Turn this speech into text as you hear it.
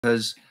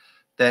because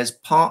there's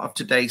part of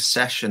today's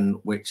session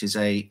which is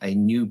a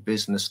new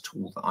business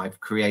tool that I've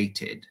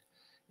created.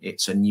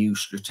 It's a new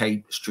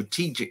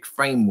strategic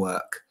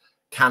framework,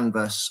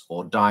 canvas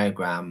or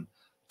diagram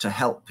to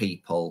help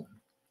people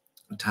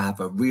to have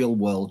a real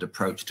world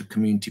approach to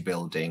community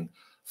building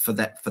for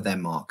their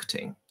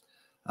marketing.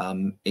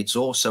 It's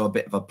also a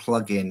bit of a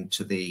plug-in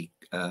to the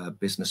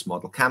business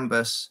model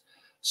canvas.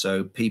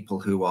 So people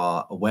who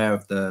are aware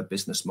of the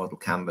business model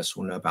canvas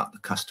will know about the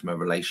customer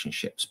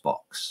relationships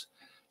box.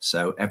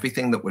 So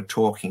everything that we're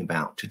talking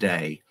about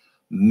today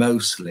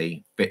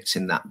mostly fits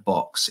in that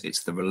box.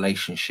 It's the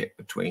relationship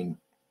between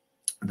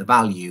the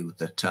value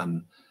that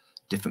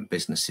different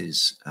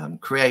businesses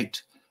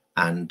create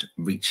and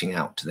reaching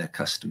out to their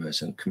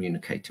customers and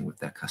communicating with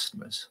their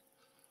customers.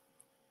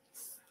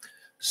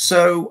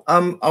 So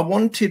I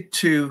wanted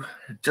to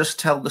just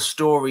tell the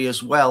story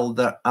as well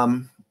that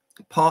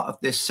part of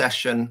this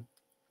session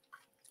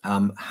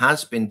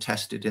has been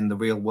tested in the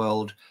real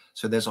world.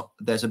 So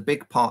there's a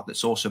big part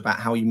that's also about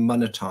how you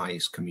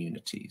monetize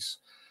communities.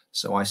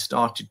 So I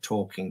started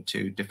talking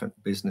to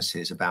different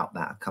businesses about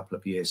that a couple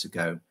of years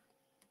ago.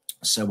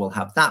 So we'll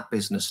have that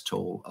business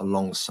tool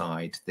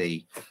alongside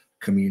the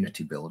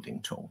community building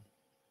tool.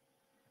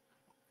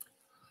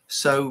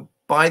 So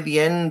by the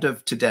end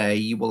of today,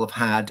 you will have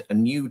had a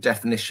new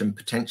definition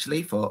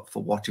potentially for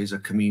what is a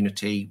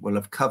community. We'll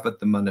have covered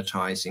the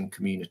monetizing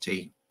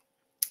community,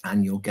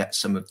 and you'll get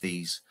some of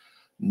these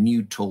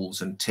new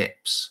tools and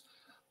tips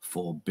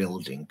for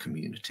building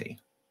community.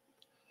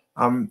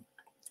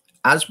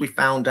 As we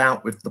found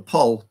out with the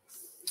poll,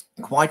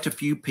 quite a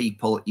few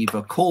people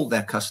either call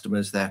their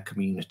customers their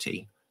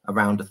community,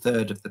 around a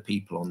third of the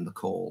people on the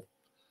call.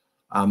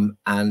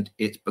 And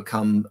it's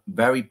become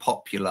very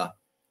popular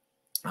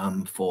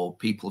for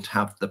people to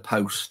have the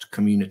post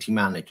community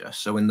manager.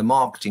 So in the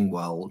marketing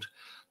world,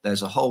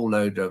 there's a whole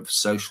load of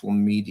social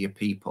media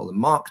people and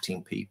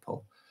marketing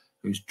people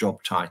whose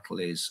job title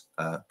is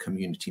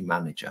community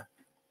manager.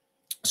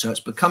 So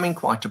it's becoming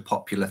quite a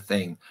popular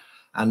thing.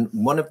 And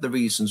one of the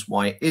reasons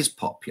why it is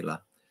popular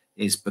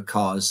is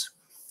because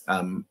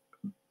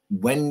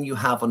when you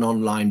have an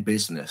online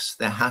business,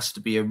 there has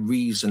to be a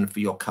reason for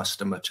your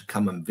customer to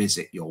come and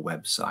visit your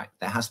website.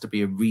 There has to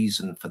be a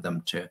reason for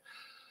them to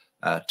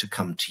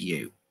come to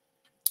you.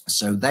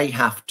 So they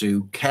have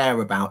to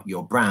care about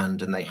your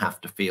brand, and they have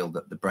to feel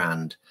that the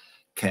brand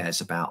cares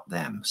about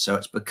them. So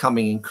it's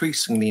becoming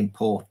increasingly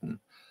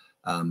important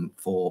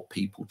for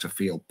people to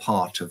feel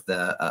part of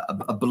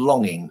a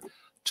belonging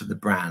to the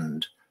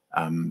brand,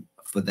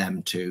 for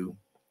them to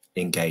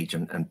engage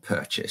and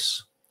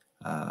purchase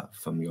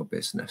from your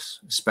business,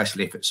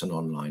 especially if it's an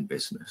online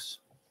business.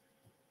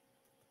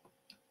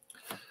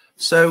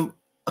 So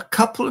a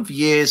couple of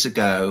years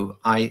ago,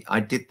 I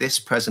did this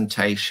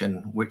presentation,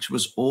 which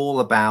was all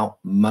about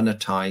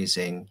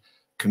monetizing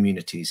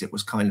communities. It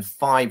was kind of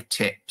 5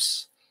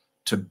 tips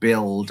to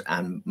build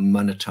and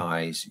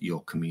monetize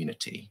your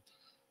community.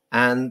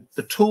 And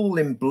the tool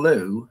in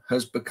blue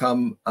has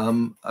become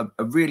a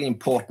really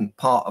important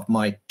part of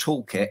my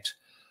toolkit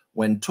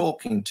when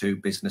talking to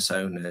business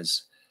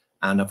owners.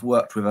 And I've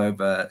worked with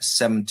over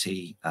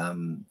 70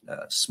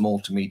 small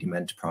to medium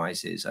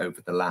enterprises over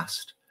the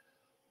last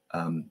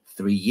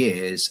 3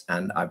 years,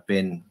 and I've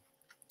been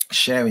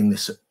sharing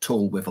this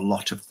tool with a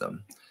lot of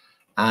them.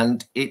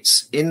 And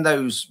it's in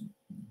those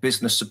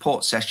business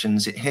support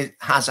sessions, it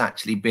has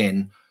actually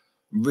been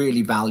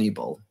really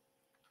valuable.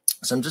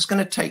 So I'm just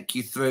going to take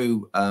you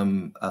through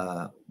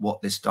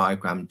what this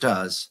diagram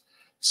does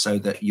so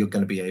that you're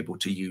going to be able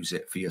to use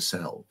it for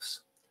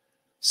yourselves.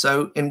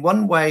 So in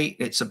one way,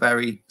 it's a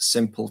very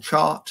simple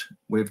chart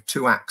with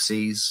 2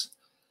 axes,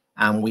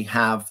 and we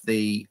have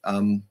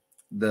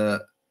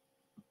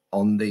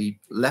on the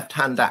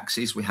left-hand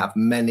axis, we have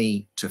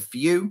many to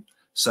few.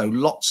 So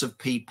lots of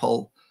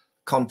people,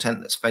 content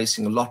that's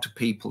facing a lot of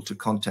people, to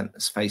content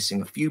that's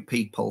facing a few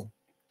people.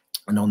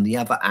 And on the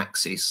other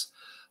axis,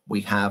 we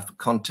have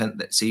content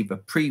that's either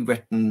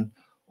pre-written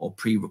or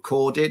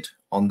pre-recorded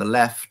on the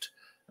left,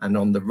 and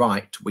on the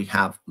right, we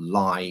have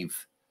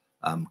live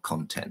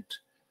content.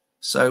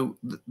 So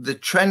the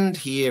trend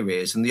here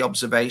is, and the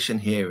observation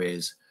here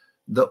is,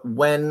 that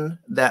when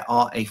there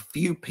are a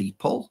few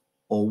people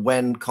or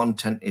when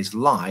content is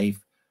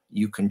live,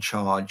 you can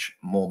charge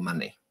more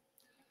money.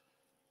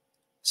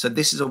 So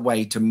this is a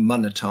way to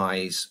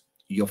monetize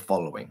your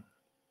following.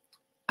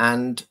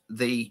 And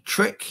the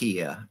trick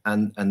here,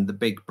 and the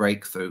big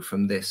breakthrough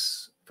from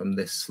this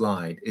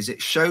slide, is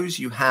it shows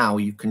you how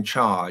you can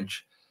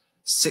charge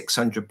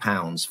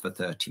 £600 for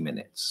 30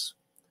 minutes.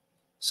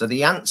 So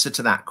the answer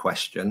to that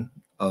question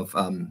of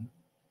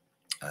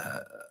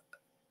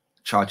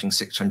charging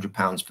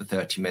 £600 for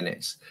 30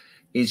 minutes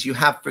is you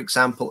have, for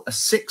example, a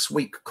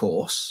 6-week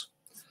course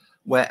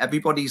where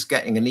everybody's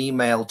getting an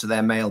email to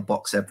their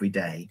mailbox every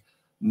day.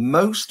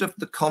 Most of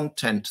the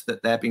content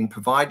that they're being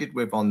provided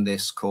with on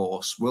this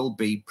course will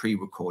be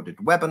pre-recorded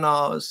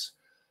webinars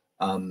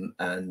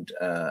and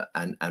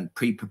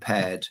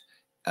pre-prepared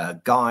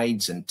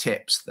guides and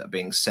tips that are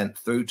being sent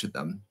through to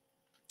them.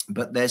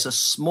 but there's a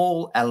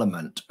small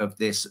element of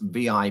this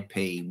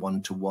VIP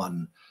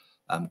one-to-one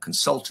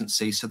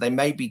consultancy. So they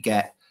maybe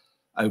get,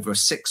 over a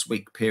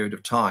 6-week period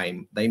of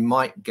time, they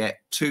might get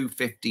 2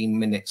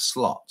 15-minute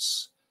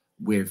slots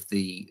with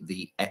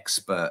the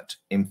expert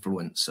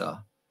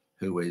influencer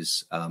who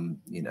is,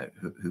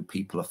 who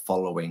people are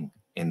following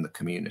in the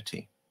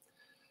community.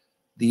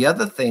 The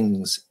other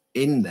things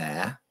in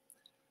there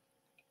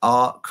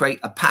are create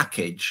a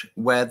package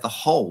where the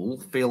whole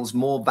feels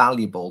more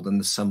valuable than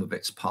the sum of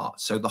its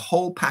parts. So the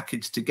whole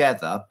package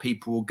together,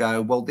 people will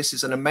go, well, this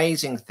is an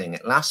amazing thing.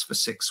 It lasts for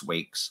 6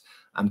 weeks.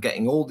 I'm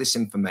getting all this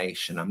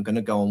information. I'm going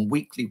to go on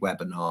weekly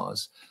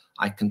webinars.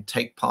 I can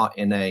take part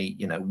in a,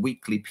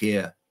 weekly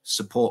peer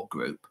support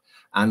group.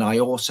 And I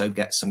also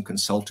get some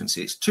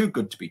consultancy. It's too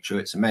good to be true.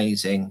 It's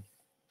amazing.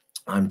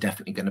 I'm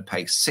definitely going to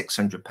pay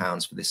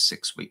 £600 for this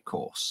 6-week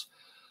course.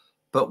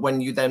 But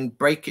when you then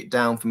break it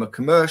down from a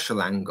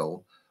commercial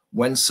angle,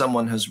 when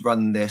someone has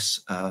run this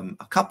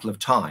a couple of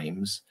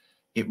times,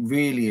 it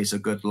really is a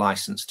good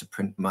license to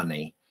print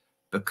money,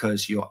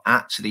 because you're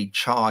actually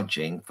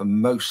charging for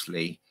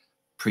mostly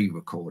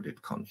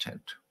pre-recorded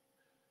content.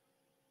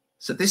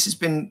 So this has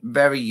been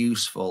very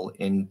useful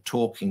in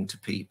talking to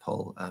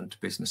people and to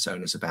business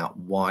owners about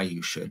why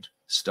you should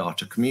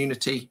start a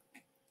community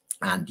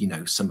and,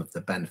 some of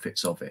the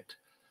benefits of it.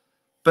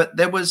 But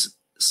there was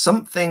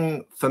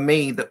something for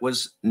me that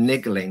was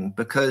niggling,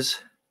 because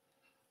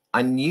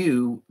I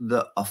knew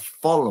that a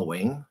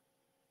following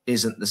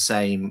isn't the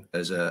same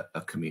as a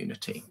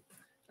community.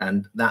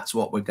 And that's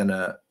what we're going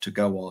to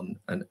go on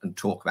and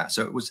talk about.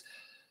 So it was,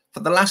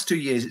 for the last 2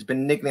 years, it's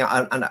been niggling,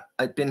 and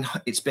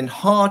it's been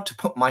hard to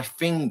put my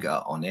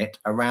finger on it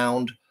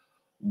around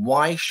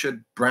why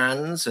should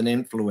brands and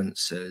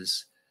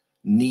influencers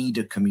need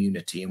a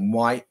community, and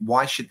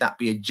why should that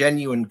be a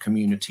genuine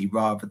community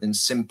rather than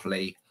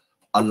simply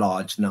a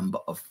large number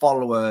of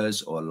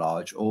followers or a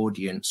large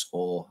audience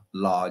or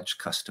large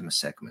customer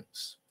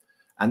segments.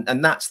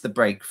 And that's the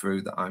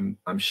breakthrough that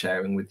I'm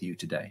sharing with you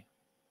today.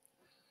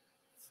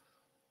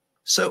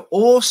 So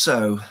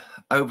also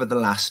over the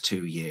last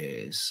 2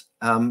 years,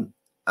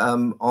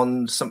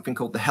 on something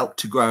called the Help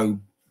to Grow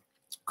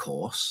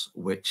course,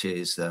 which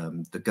is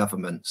the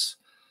government's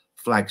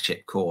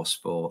flagship course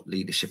for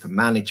leadership and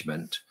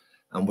management,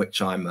 and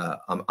which I'm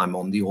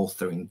on the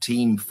authoring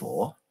team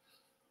for,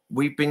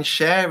 we've been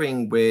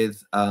sharing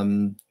with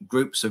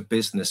groups of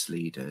business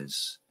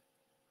leaders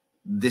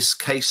this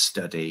case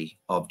study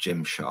of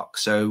Gymshark.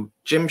 So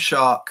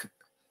Gymshark,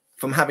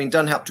 from having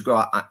done Help to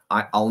Grow,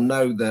 I'll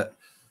know that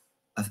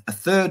a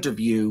third of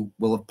you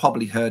will have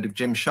probably heard of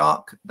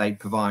Gymshark. They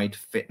provide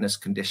fitness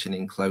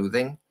conditioning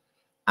clothing.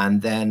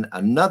 And then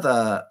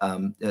another,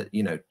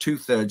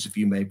 2/3 of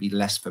you may be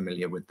less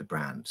familiar with the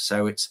brand.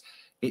 So it's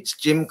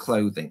gym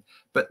clothing.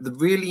 But the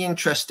really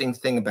interesting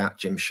thing about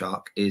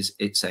Gymshark is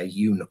it's a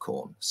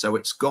unicorn. So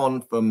it's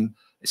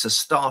a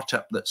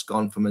startup that's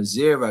gone from a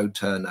 0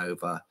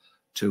 turnover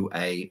to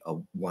a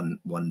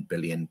 £1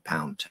 billion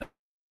turnover.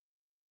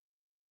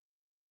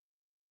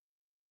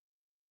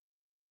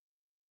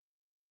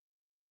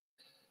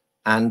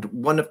 And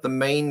one of the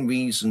main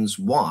reasons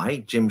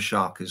why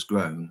Gymshark has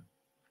grown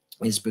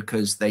is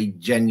because they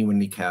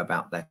genuinely care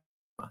about their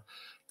customer.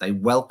 They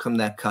welcome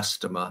their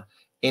customer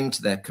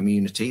into their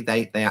community.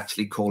 They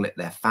actually call it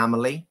their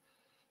family,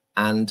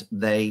 and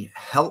they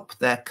help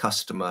their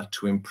customer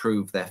to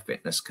improve their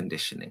fitness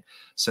conditioning.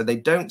 So they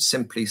don't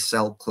simply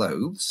sell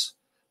clothes.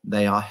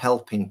 They are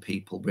helping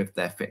people with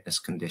their fitness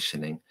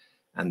conditioning,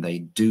 and they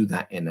do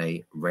that in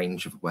a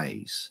range of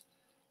ways.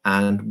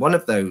 And one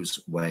of those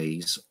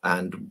ways,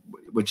 and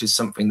which is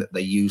something that they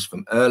use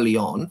from early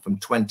on, from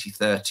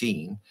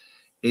 2013,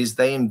 is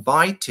they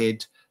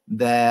invited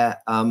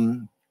their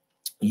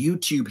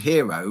YouTube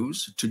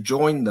heroes to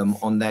join them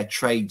on their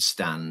trade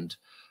stand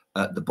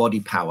at the Body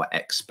Power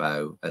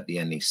Expo at the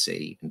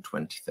NEC in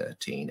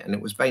 2013. And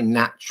it was very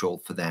natural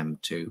for them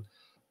to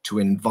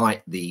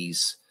invite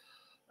these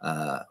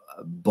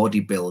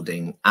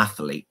bodybuilding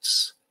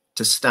athletes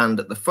to stand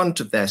at the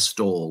front of their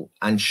stall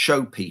and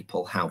show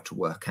people how to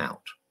work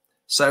out.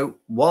 So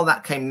while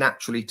that came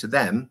naturally to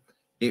them,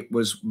 it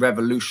was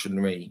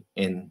revolutionary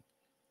in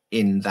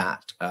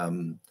that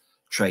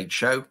trade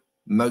show.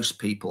 Most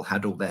people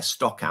had all their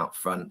stock out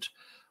front,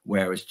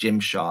 whereas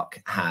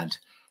Gymshark had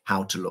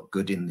how to look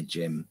good in the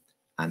gym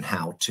and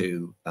how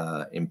to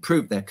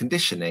improve their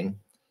conditioning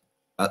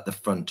at the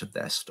front of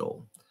their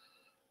stall.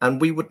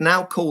 And we would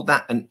now call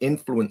that an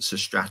influencer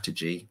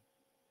strategy.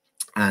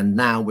 And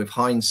now with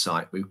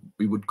hindsight,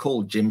 we would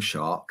call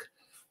Gymshark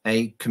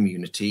a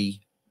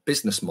community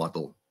business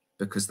model,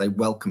 because they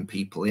welcome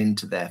people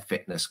into their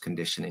fitness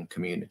conditioning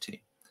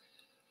community.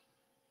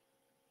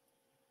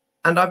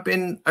 And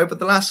over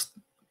the last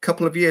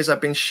couple of years, I've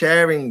been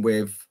sharing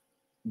with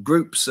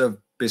groups of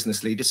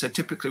business leaders. So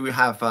typically we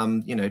have,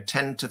 10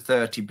 to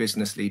 30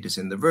 business leaders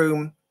in the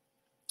room.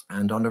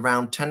 And on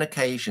around 10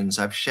 occasions,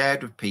 I've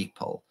shared with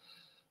people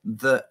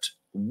that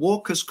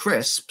Walker's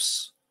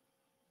Crisps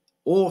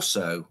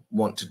also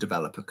want to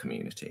develop a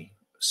community.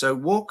 So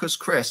Walker's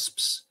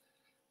Crisps,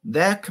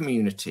 their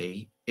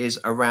community is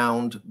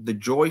around the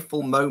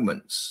joyful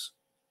moments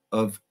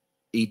of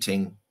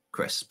eating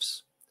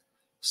crisps.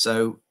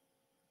 So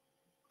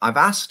I've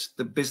asked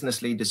the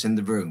business leaders in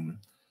the room,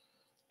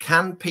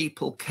 can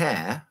people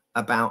care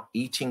about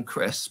eating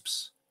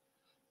crisps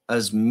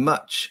as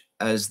much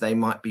as they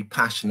might be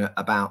passionate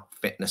about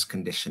fitness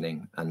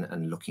conditioning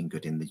and looking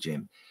good in the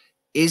gym?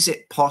 Is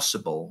it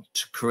possible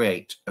to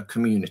create a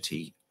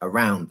community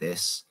around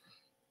this?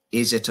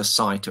 Is it a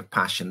site of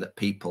passion that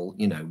people,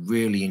 you know,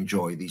 really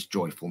enjoy these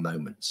joyful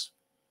moments?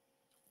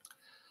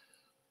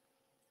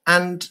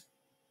 And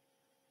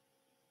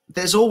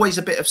there's always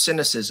a bit of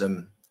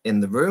cynicism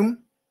in the room,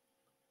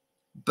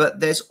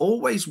 but there's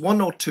always one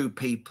or two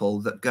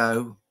people that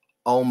go,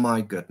 oh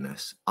my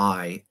goodness,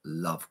 I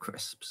love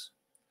crisps.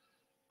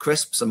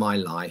 Crisps are my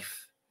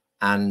life.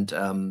 And,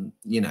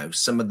 you know,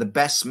 some of the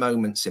best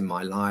moments in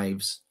my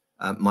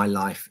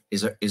life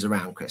is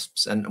around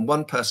crisps. And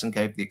one person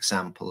gave the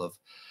example of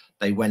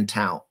they went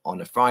out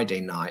on a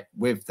Friday night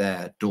with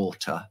their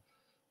daughter,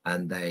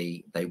 and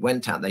they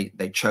went out,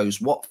 they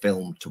chose what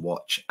film to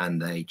watch,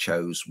 and they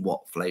chose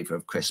what flavor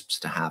of crisps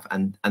to have.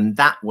 And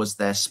that was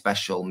their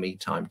special me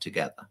time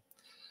together.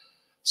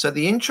 So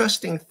the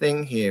interesting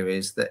thing here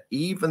is that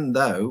even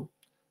though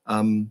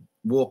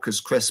Walker's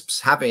Crisps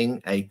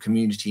having a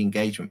community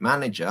engagement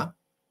manager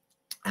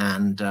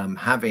and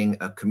having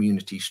a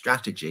community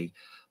strategy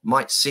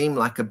might seem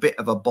like a bit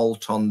of a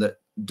bolt-on that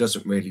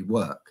doesn't really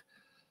work,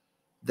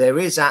 there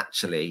is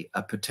actually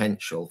a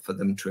potential for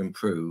them to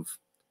improve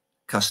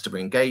customer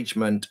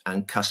engagement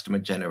and customer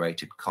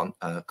generated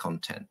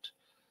content.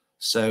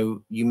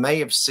 So you may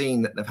have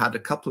seen that they've had a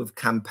couple of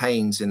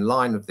campaigns in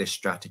line with this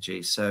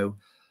strategy. So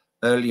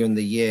earlier in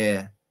the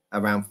year,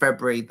 around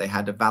February, they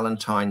had a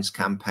Valentine's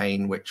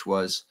campaign, which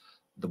was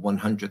the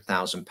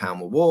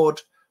 £100,000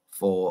 award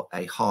for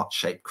a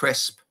heart-shaped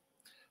crisp.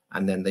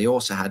 And then they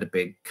also had a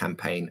big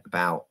campaign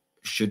about,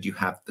 should you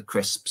have the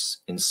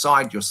crisps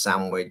inside your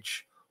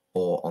sandwich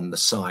or on the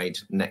side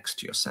next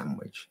to your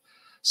sandwich?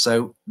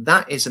 So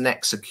that is an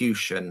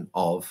execution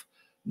of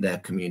their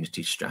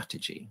community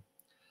strategy.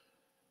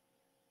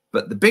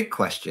 But the big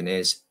question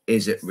is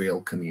it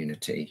real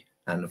community?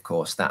 And of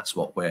course, that's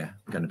what we're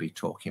going to be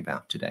talking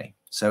about today.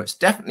 So it's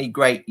definitely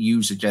great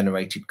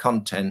user-generated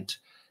content.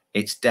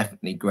 It's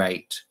definitely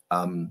great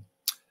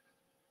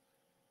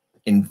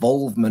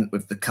involvement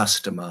with the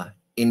customer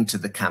into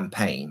the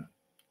campaign.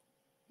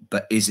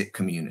 But is it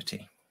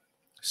community?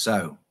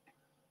 So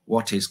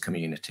what is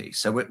community?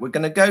 So we're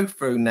going to go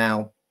through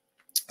now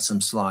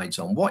some slides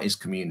on what is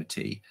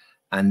community,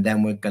 and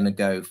then we're going to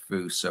go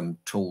through some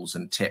tools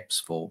and tips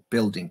for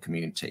building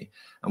community.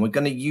 And we're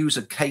going to use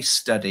a case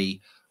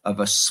study of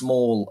a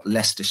small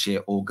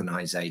Leicestershire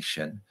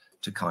organization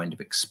to kind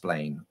of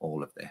explain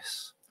all of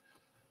this.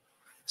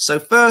 So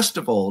first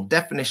of all,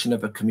 definition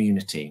of a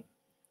community.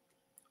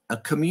 A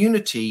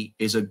community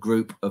is a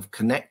group of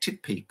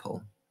connected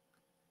people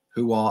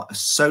who are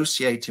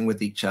associating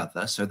with each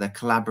other, so they're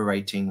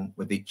collaborating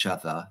with each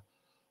other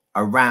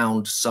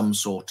around some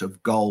sort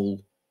of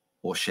goal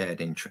or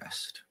shared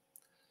interest.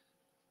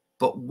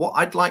 But what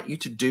I'd like you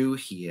to do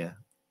here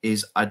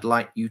is I'd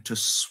like you to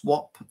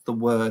swap the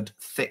word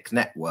thick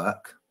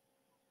network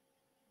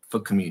for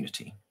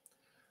community.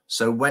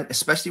 So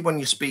especially when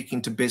you're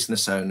speaking to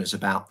business owners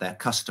about their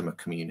customer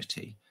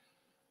community,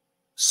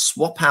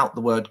 swap out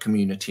the word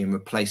community and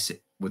replace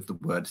it with the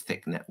word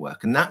thick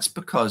network. And that's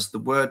because the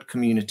word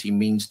community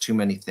means too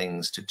many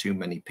things to too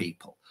many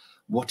people.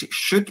 What it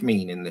should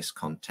mean in this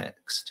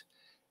context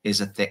is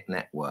a thick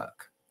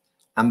network.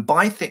 And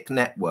by thick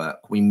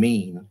network, we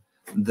mean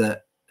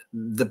that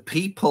the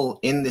people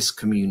in this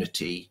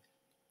community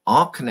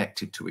are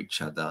connected to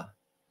each other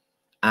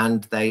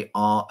and they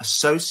are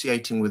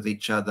associating with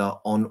each other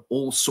on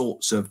all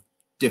sorts of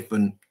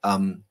different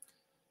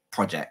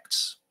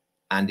projects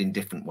and in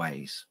different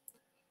ways.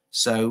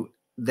 So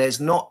there's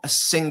not a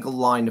single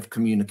line of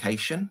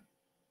communication.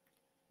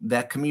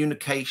 Their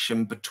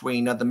communication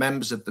between other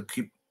members of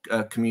the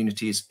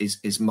community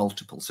is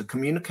multiple. So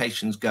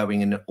communication's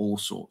going in all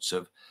sorts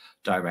of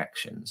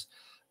directions.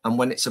 And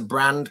when it's a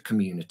brand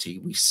community,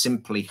 we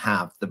simply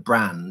have the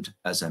brand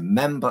as a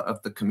member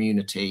of the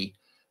community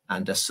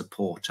and a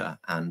supporter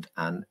and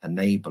an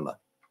enabler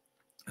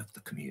of the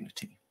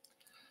community.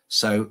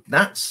 So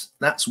that's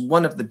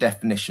one of the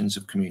definitions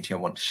of community I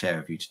want to share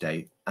with you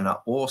today. And I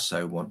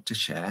also want to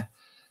share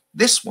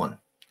this one.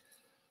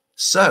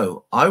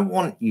 So I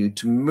want you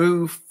to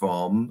move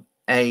from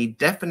a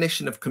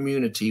definition of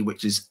community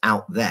which is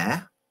out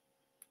there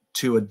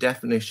to a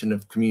definition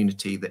of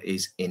community that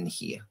is in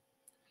here.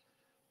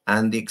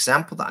 And the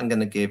example that I'm going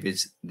to give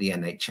is the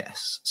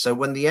NHS. So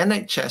when the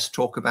NHS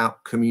talk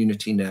about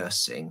community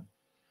nursing,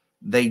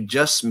 they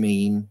just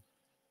mean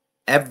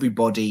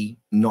everybody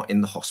not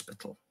in the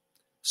hospital.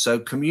 So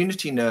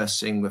community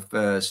nursing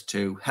refers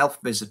to health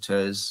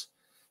visitors,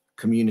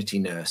 community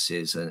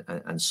nurses,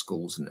 and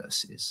schools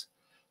nurses.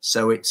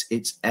 So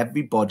it's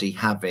everybody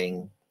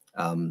having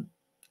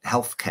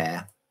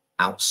healthcare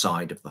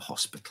outside of the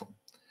hospital.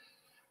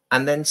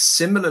 And then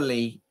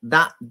similarly,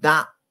 that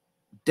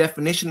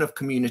definition of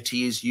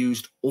community is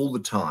used all the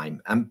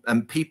time,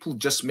 and people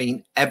just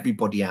mean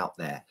everybody out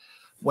there.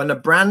 When a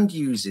brand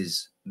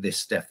uses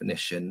this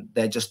definition,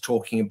 they're just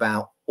talking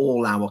about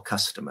all our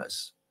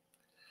customers.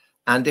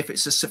 And if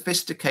it's a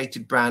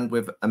sophisticated brand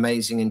with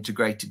amazing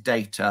integrated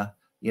data,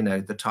 you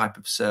know, the type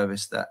of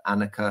service that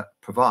Annika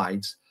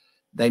provides,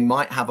 they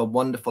might have a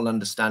wonderful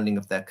understanding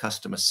of their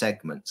customer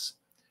segments,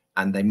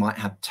 and they might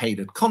have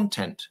tailored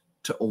content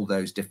to all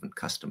those different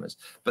customers.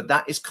 But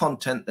that is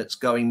content that's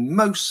going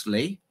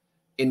mostly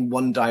in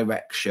one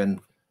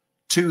direction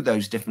to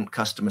those different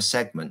customer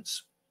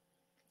segments,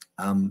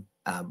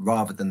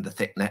 rather than the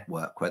thick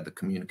network where the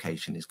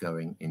communication is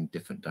going in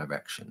different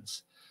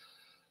directions.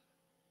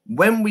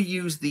 When we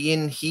use the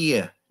in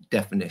here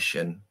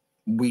definition,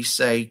 we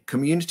say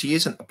community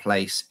isn't a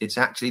place, it's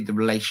actually the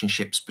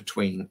relationships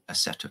between a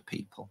set of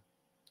people.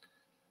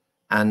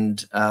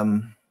 And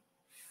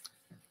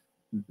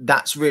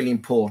that's really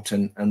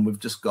important. And we've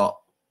just got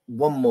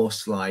one more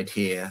slide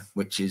here,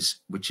 which is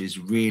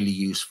really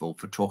useful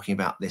for talking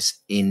about this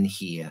in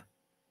here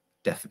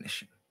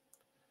definition.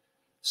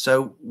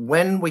 So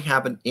when we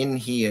have an in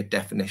here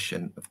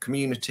definition of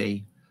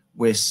community,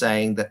 we're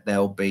saying that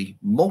there'll be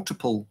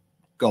multiple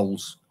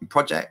goals and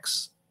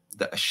projects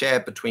that are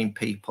shared between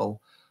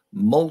people,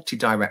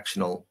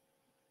 multi-directional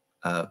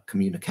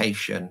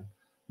communication,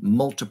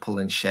 multiple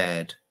and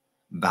shared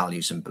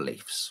values and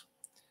beliefs.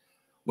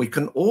 We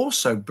can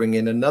also bring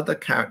in another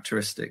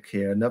characteristic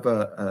here,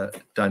 another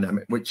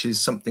dynamic, which is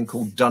something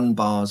called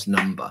Dunbar's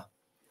number.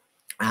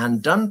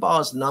 And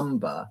Dunbar's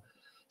number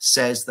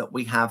says that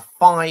we have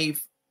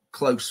 5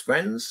 close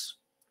friends,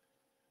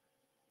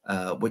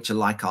 which are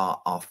like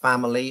our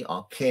family,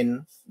 our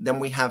kin. Then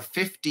we have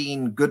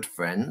 15 good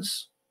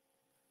friends.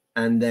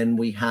 And then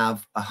we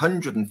have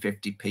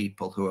 150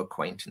 people who are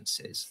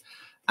acquaintances.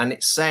 And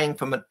it's saying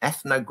from an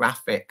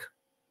ethnographic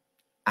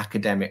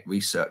academic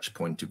research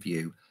point of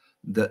view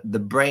that the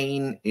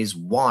brain is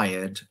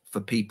wired for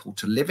people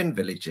to live in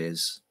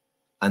villages,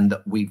 and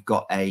that we've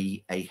got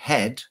a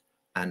head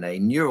and a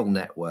neural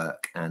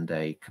network and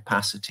a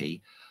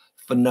capacity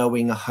for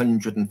knowing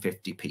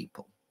 150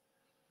 people.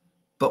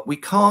 But we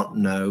can't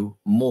know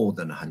more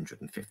than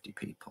 150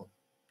 people.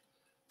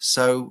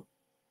 So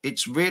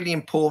it's really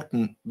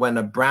important when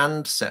a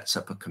brand sets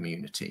up a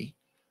community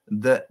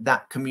that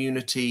that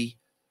community,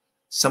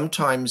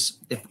 sometimes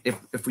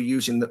if we're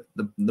using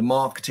the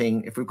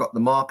marketing, if we've got the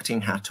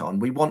marketing hat on,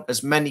 we want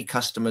as many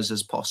customers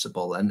as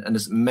possible and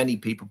as many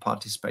people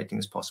participating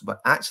as possible.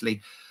 But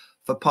actually,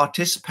 for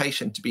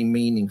participation to be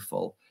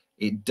meaningful,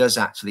 it does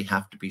actually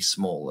have to be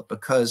smaller,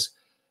 because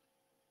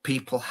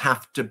people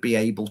have to be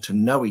able to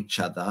know each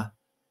other,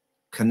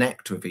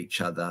 connect with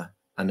each other,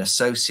 and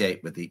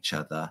associate with each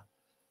other.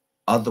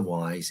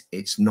 Otherwise,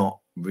 it's not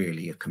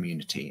really a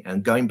community.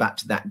 And going back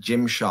to that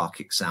Gymshark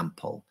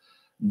example,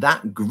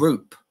 that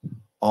group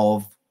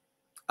of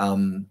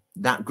Gymshark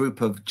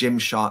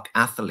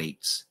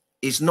athletes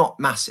is not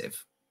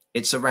massive.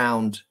 It's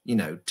around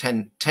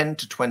 10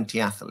 to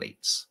 20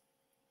 athletes.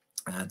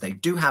 They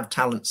do have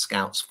talent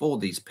scouts for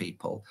these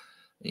people,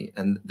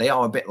 and they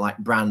are a bit like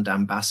brand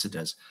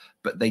ambassadors,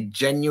 but they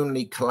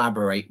genuinely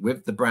collaborate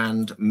with the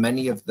brand.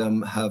 Many of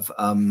them have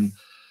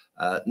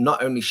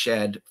not only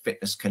shared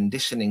fitness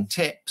conditioning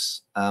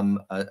tips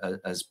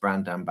as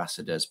brand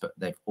ambassadors, but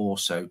they've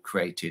also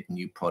created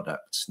new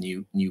products,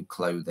 new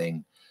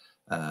clothing,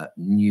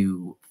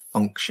 new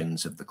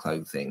functions of the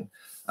clothing.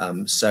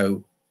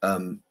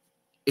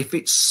 If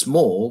it's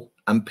small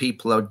and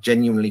people are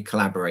genuinely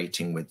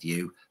collaborating with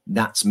you,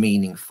 that's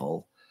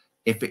meaningful.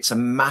 If it's a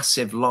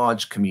massive,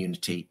 large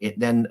community, it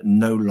then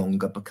no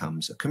longer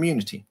becomes a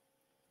community.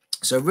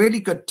 So a really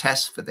good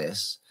test for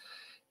this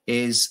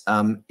is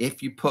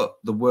if you put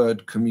the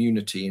word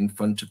community in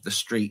front of the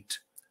street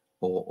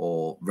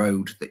or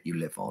road that you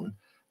live on,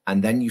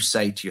 and then you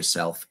say to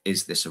yourself,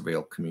 is this a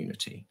real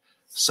community?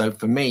 So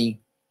for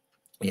me,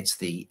 it's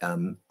the,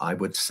 I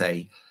would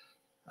say,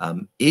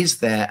 is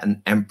there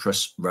an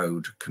Empress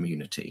Road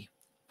community?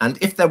 And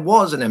if there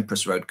was an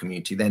Empress Road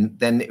community,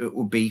 then it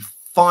would be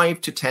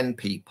 5 to 10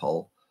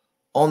 people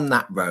on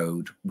that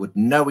road would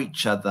know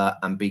each other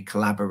and be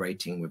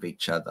collaborating with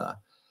each other,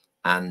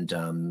 and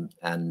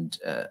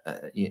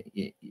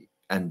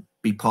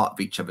be part of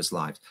each other's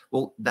lives.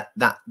 Well,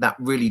 that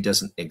really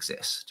doesn't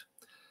exist.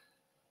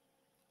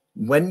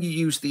 When you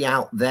use the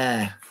out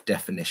there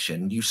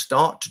definition, you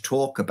start to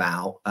talk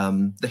about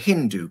the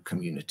Hindu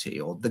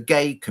community or the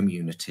gay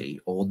community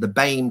or the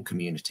BAME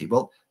community.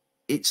 Well,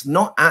 it's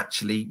not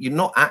actually, you're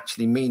not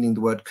actually meaning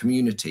the word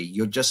community.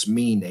 You're just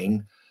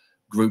meaning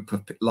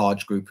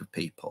large group of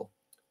people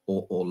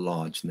or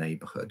large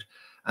neighborhood.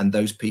 And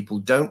those people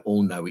don't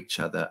all know each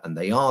other, and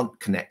they aren't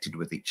connected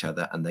with each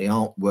other, and they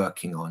aren't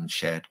working on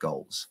shared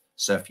goals.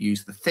 So if you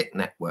use the thick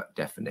network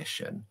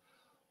definition,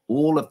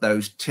 all of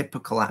those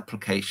typical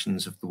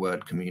applications of the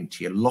word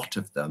community, a lot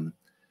of them,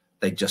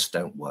 they just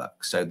don't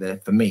work. So there,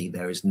 for me,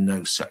 there is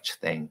no such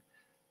thing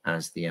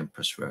as the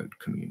Empress Road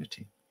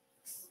community.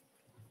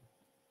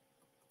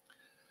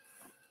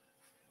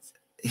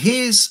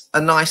 Here's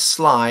a nice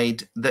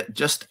slide that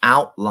just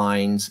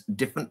outlines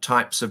different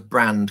types of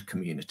brand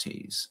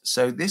communities.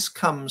 So this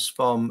comes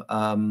from,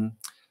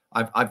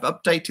 I've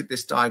updated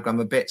this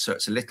diagram a bit, so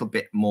it's a little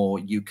bit more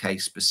UK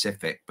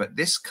specific, but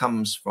this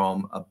comes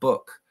from a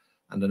book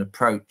and an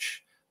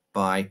approach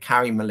by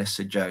Carrie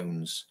Melissa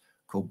Jones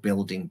called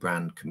Building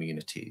Brand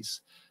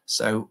Communities.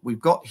 So we've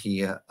got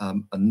here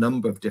a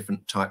number of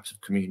different types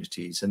of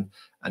communities, and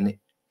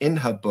in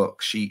her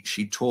book, she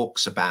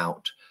talks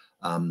about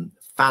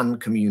fan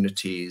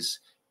communities,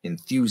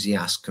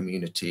 enthusiast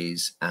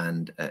communities,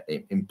 and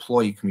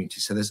employee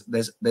communities. So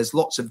there's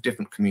lots of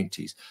different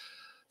communities.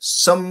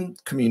 Some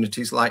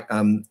communities like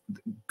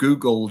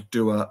Google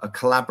do a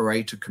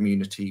collaborator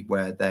community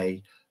where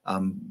they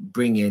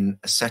bring in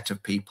a set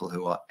of people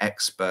who are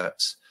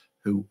experts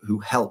who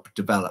help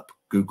develop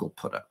Google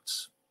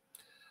products.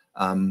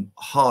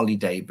 Harley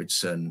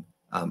Davidson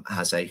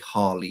has a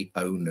Harley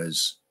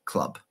Owners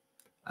Club.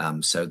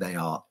 So they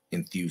are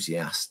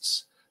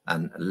enthusiasts.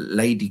 And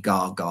Lady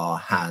Gaga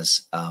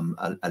has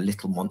a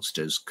Little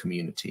Monsters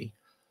community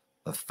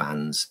of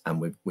fans,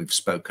 and we've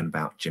spoken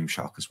about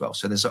Gymshark as well.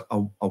 So there's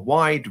a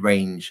wide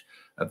range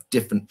of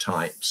different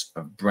types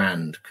of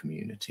brand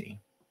community.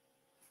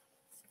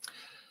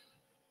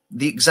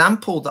 The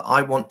example that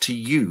I want to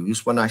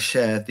use when I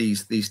share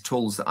these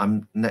tools that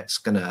I'm next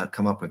going to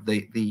come up with,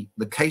 the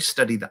case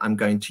study that I'm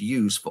going to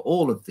use for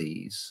all of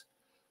these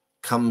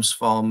comes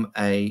from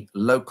a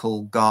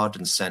local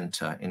garden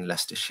centre in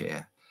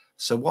Leicestershire.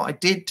 So what I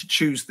did to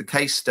choose the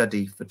case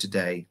study for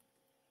today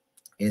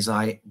is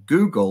I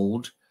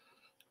Googled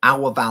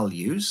our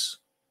values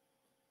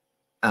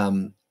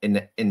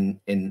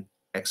in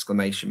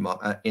exclamation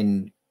mark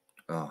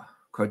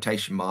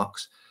quotation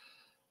marks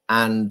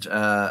and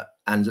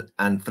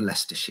for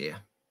Leicestershire,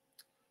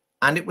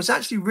 and it was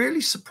actually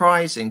really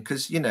surprising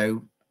because, you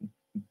know,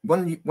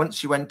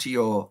 once you enter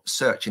your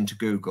search into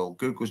Google,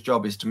 Google's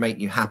job is to make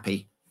you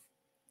happy.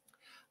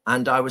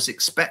 And I was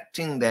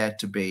expecting there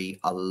to be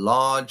a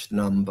large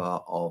number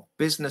of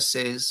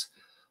businesses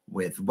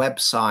with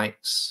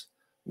websites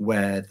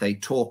where they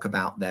talk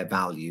about their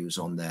values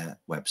on their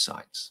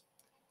websites.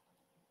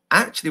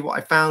 Actually, what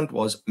I found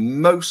was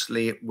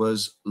mostly it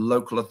was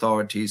local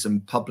authorities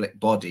and public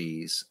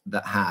bodies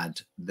that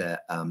had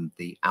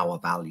the Our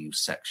Values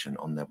section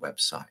on their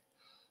website.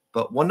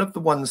 But one of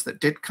the ones that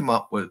did come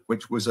up,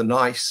 which was a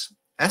nice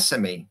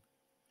SME,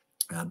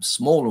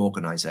 small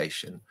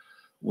organization,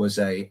 was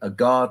a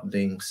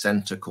gardening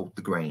centre called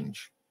The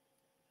Grange.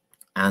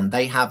 And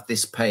they have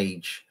this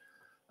page,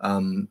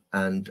 and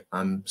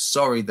I'm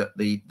sorry that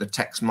the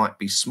text might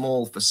be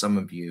small for some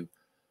of you,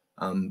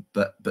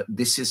 but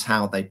this is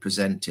how they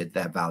presented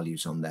their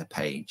values on their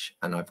page.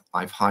 And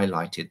I've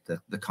highlighted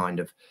the kind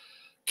of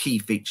key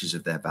features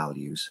of their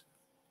values.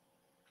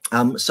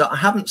 So I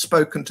haven't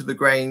spoken to The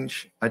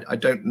Grange. I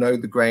don't know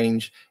The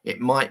Grange.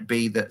 It might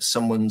be that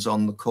someone's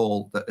on the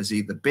call that has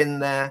either been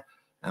there,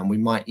 and we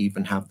might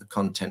even have the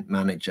content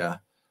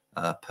manager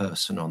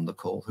person on the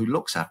call who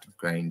looks after The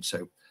Grange.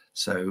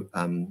 So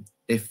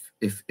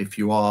if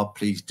you are,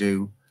 please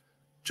do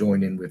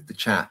join in with the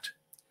chat.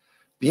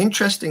 The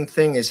interesting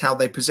thing is how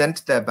they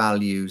presented their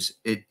values.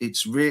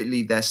 It's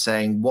really, they're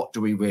saying, what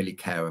do we really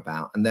care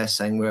about? And they're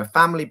saying we're a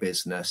family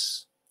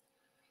business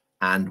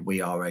and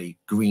we are a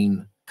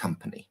green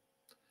company.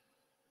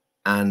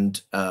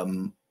 And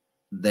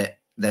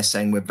they're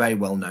saying we're very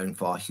well known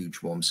for our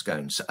huge warm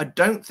scones. So I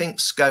don't think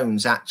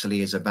scones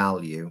actually is a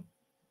value.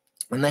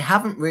 And they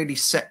haven't really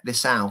set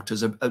this out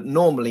as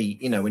normally,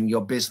 you know, in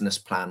your business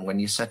plan, when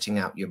you're setting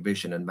out your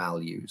vision and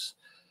values,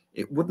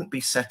 it wouldn't be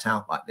set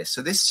out like this.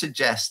 So this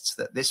suggests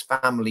that this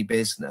family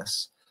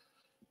business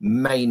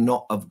may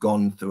not have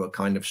gone through a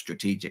kind of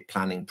strategic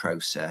planning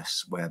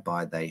process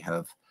whereby they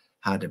have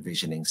had a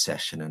visioning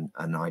session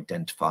and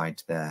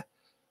identified their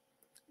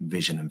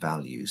vision and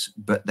values.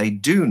 But they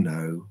do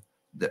know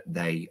that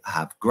they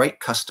have great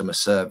customer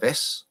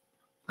service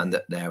and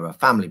that they're a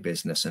family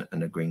business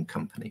and a green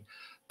company.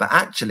 But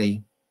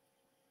actually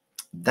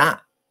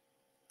that,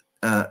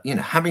 you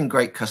know, having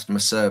great customer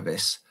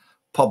service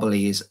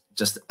probably is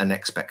just an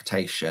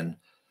expectation.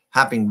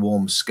 Having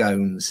warm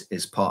scones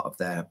is part of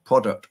their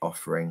product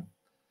offering.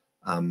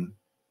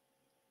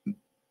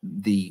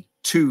 The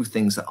two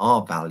things that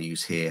are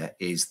values here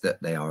is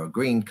that they are a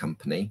green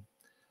company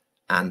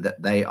and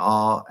that they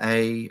are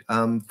a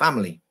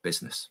family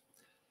business.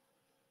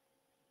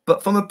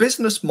 But from a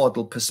business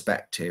model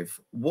perspective,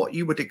 what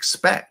you would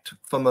expect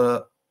from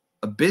a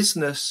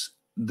business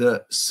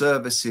that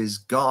services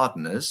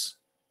gardeners,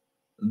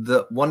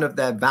 that one of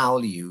their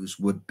values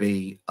would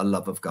be a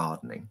love of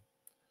gardening.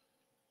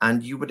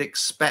 And you would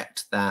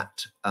expect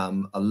that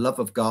a love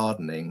of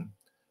gardening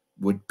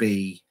would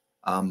be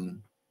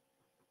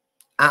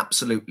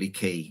absolutely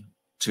key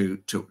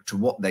to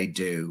what they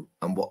do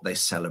and what they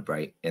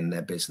celebrate in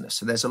their business.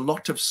 So there's a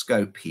lot of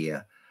scope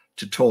here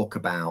to talk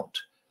about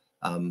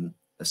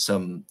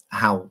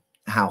how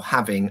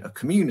having a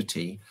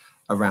community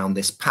around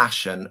this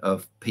passion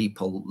of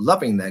people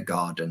loving their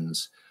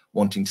gardens,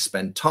 wanting to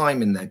spend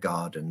time in their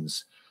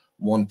gardens,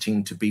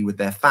 wanting to be with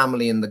their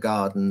family in the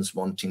gardens,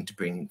 wanting to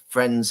bring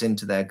friends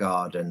into their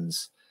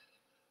gardens,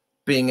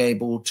 being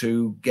able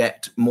to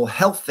get more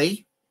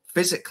healthy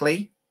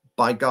physically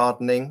by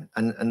gardening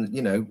and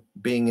you know,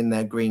 being in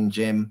their green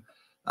gym,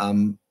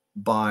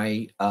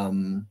 by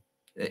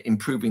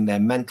improving their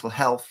mental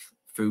health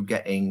through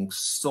getting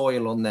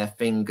soil on their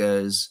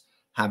fingers,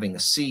 having a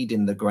seed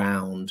in the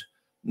ground,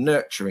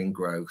 nurturing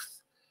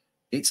growth.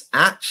 It's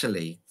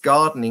actually,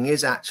 gardening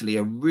is actually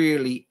a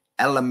really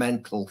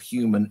elemental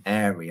human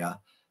area,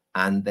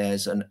 and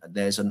there's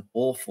an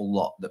awful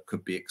lot that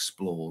could be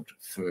explored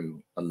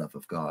through a love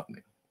of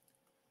gardening.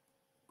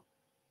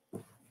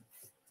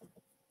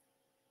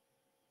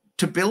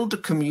 To build a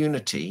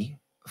community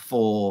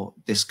for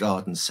this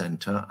garden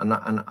centre,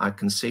 and I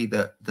can see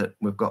that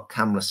we've got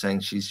Kamala saying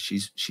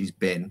she's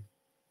been.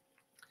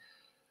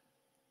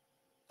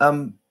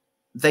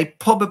 They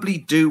probably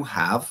do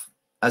have,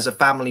 as a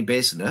family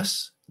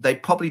business, they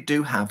probably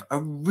do have a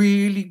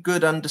really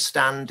good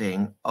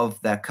understanding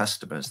of their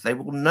customers. They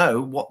will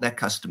know what their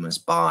customers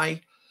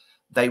buy.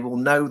 They will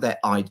know their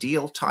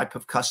ideal type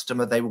of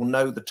customer. They will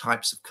know the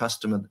types of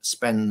customer that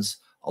spends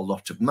a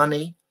lot of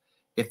money.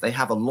 If they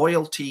have a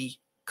loyalty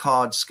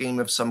card scheme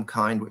of some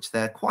kind, which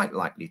they're quite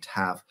likely to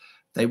have,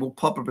 they will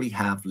probably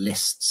have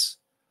lists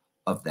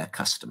of their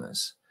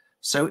customers.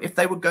 So if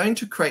they were going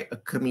to create a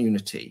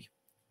community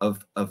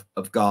of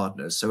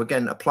gardeners, so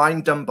again,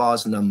 applying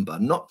Dunbar's number,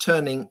 not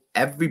turning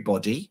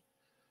everybody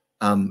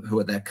who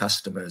are their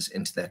customers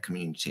into their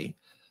community,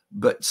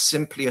 but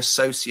simply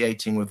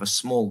associating with a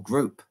small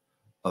group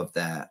of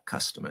their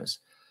customers,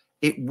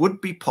 it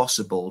would be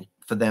possible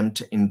for them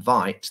to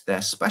invite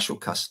their special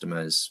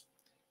customers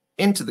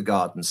into the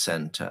garden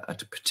centre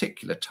at a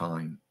particular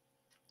time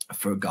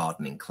for a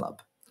gardening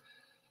club.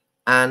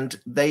 And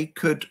they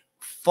could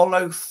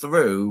follow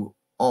through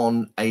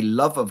on a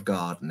love of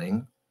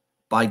gardening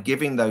by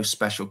giving those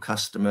special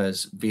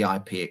customers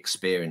VIP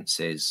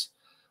experiences,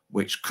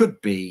 which could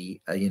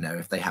be, you know,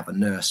 if they have a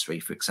nursery,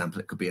 for example,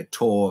 it could be a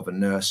tour of a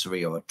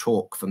nursery or a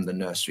talk from the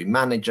nursery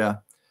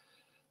manager.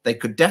 They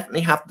could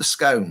definitely have the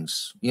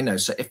scones, you know,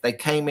 so if they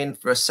came in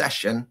for a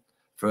session,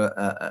 for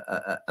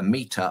a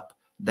meetup,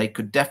 they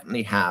could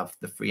definitely have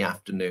the free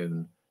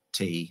afternoon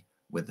tea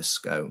with a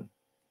scone.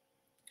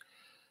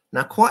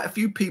 Now, quite a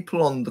few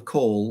people on the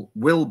call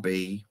will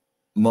be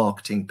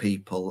marketing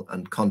people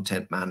and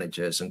content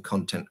managers and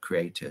content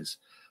creators.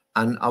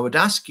 And I would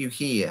ask you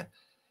here,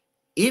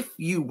 if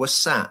you were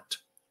sat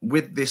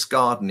with this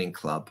gardening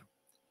club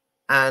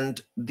and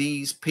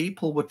these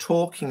people were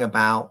talking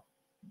about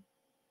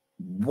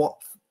what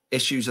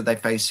issues are they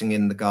facing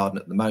in the garden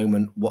at the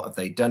moment, what have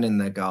they done in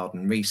their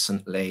garden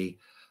recently,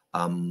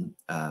 and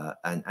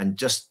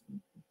just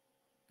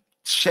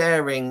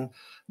sharing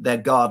their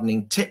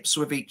gardening tips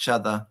with each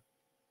other.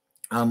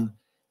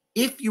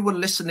 If you were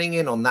listening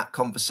in on that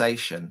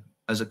conversation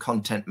as a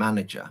content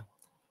manager,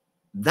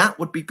 that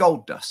would be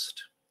gold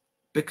dust,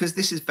 because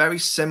this is very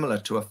similar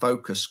to a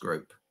focus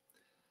group.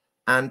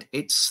 And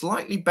it's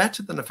slightly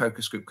better than a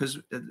focus group, because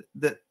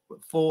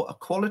for a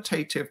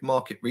qualitative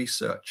market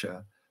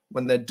researcher,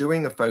 when they're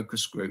doing a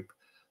focus group,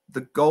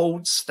 the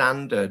gold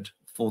standard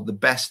for the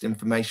best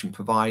information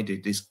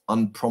provided is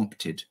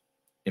unprompted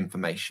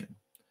information,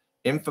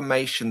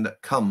 information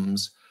that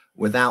comes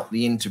without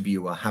the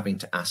interviewer having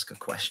to ask a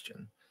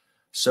question.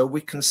 So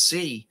we can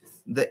see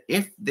that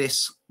if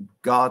this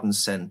garden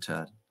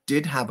centre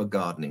did have a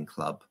gardening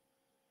club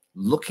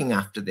looking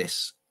after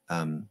this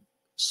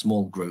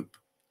small group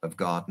of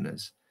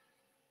gardeners,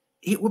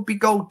 it would be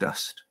gold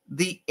dust.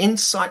 The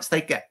insights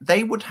they get,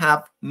 they would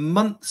have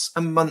months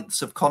and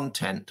months of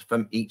content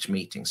from each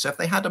meeting. So if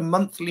they had a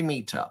monthly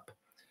meetup,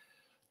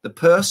 the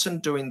person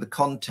doing the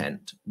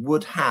content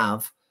would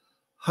have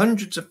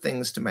hundreds of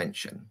things to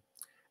mention.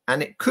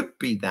 And it could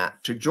be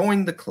that to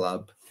join the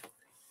club,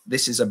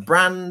 this is a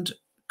brand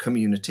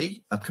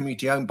community, a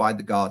community owned by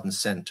the garden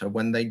centre.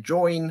 When they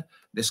join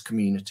this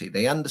community,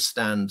 they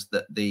understand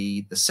that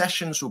the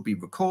sessions will be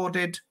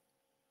recorded,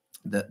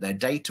 that their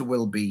data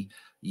will be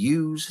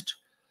used,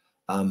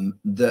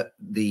 that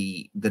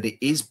it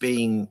is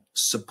being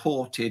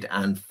supported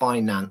and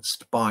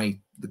financed by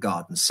the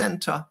garden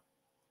centre,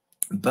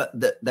 but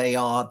that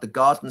the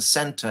garden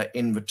centre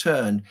in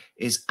return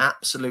is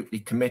absolutely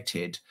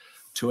committed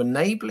to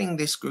enabling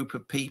this group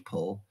of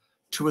people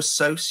to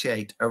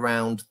associate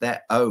around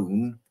their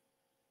own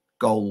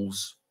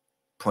goals,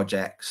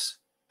 projects,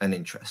 and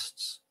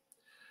interests.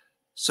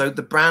 So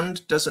the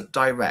brand doesn't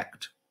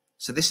direct.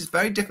 So this is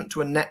very different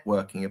to a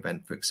networking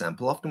event, for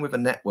example. Often with a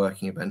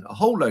networking event, a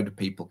whole load of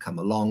people come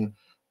along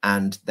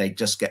and they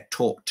just get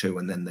talked to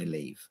and then they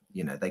leave.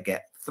 You know, they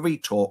get 3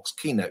 talks,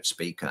 keynote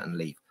speaker, and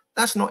leave.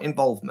 That's not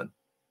involvement.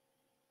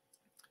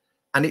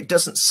 And it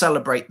doesn't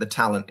celebrate the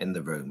talent in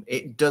the room.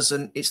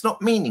 It's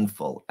not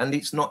meaningful and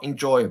it's not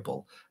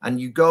enjoyable.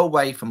 And you go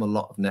away from a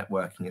lot of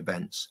networking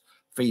events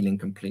feeling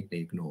completely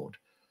ignored.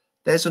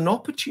 There's an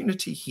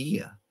opportunity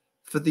here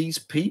for these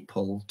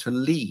people to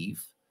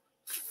leave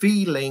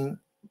feeling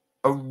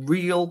a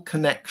real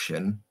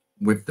connection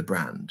with the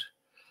brand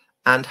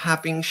and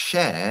having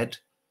shared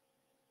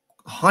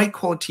high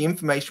quality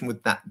information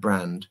with that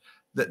brand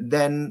that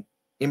then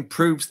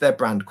improves their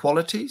brand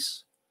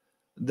qualities,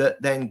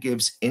 that then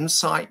gives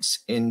insights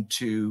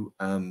into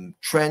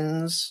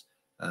trends,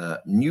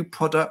 new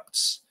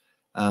products.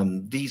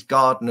 These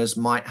gardeners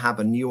might have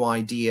a new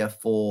idea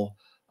for,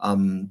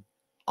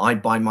 I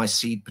buy my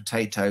seed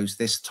potatoes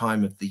this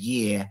time of the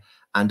year,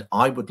 and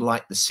I would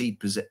like the seed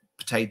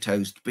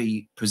potatoes to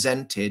be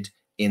presented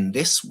in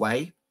this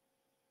way,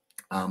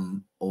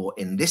 or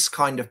in this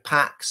kind of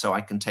pack, so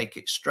I can take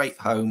it straight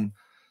home.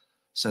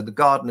 So the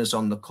gardeners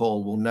on the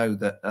call will know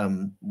that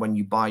when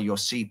you buy your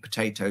seed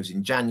potatoes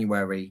in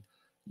January,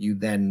 you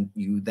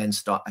then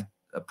start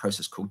a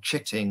process called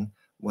chitting,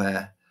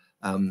 where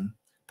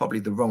probably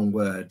the wrong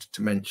word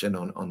to mention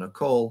on a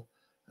call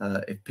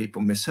if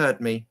people misheard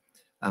me,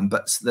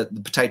 but the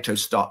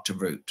potatoes start to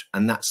root,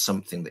 and that's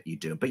something that you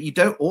do. But you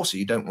don't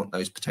want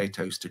those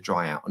potatoes to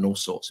dry out and all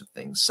sorts of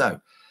things. So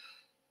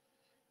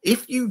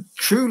if you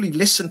truly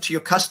listen to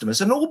your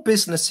customers, and all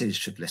businesses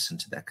should listen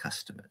to their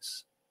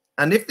customers,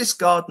 and if this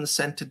garden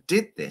centre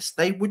did this,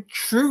 they would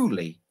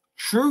truly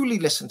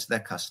listen to their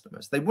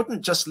customers. They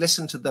wouldn't just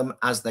listen to them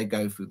as they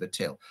go through the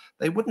till.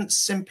 They wouldn't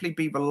simply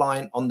be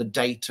reliant on the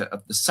data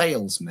of the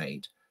sales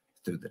made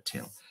through the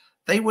till.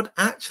 They would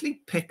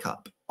actually pick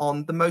up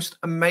on the most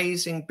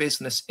amazing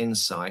business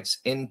insights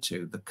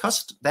into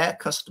their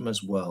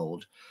customer's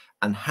world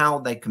and how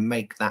they can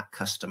make that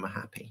customer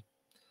happy,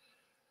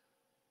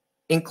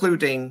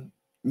 including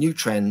new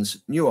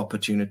trends, new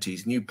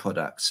opportunities, new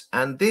products.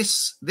 And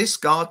this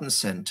garden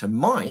centre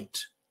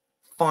might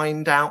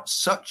find out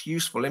such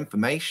useful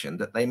information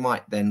that they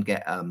might then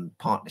get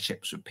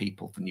partnerships with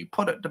people for new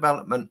product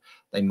development.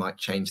 They might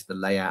change the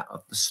layout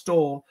of the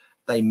store.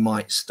 They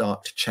might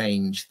start to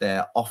change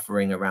their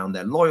offering around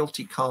their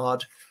loyalty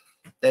card.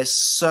 There's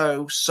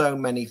so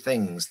many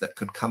things that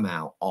could come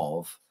out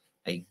of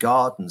a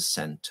garden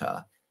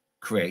centre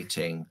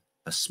creating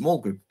a small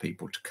group of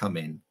people to come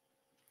in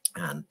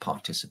and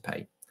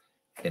participate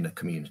in a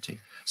community.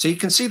 So you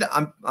can see that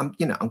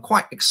I'm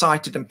quite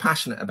excited and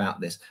passionate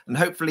about this, and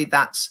hopefully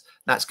that's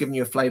given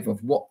you a flavor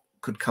of what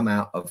could come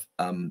out of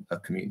a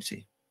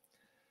community.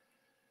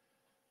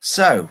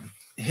 So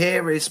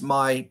here is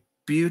my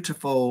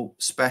beautiful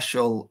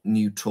special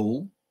new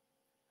tool,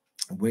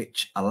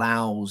 which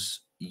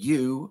allows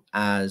you,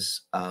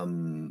 as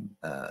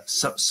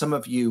some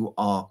of you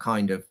are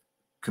kind of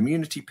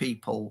community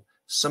people,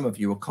 some of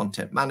you are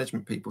content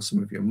management people,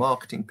 some of you are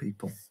marketing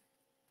people.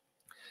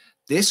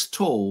 This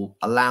tool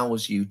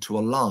allows you to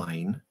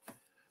align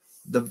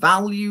the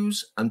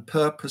values and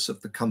purpose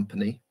of the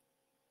company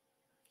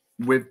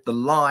with the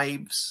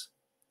lives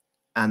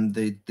and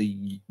the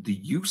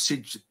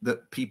usage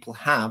that people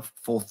have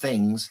for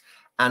things,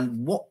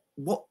 and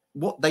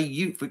what they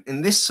use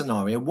in this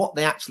scenario, what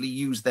they actually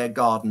use their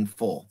garden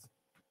for.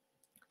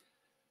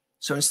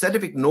 So instead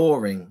of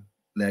ignoring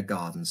their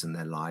gardens and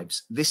their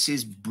lives, this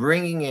is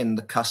bringing in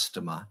the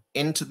customer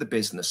into the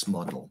business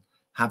model,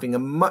 having a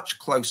much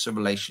closer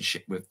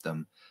relationship with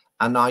them.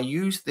 And I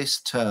use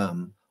this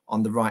term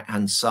on the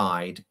right-hand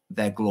side,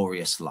 their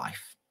glorious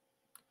life.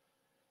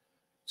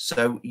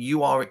 So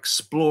you are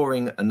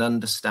exploring and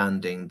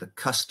understanding the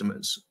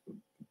customer's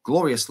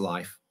glorious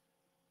life,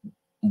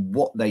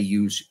 what they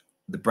use,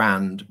 the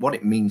brand, what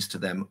it means to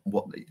them,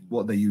 what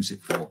they use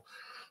it for.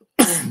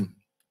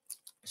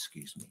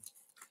 Excuse me.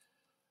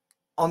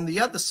 On the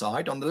other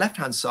side, on the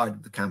left-hand side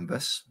of the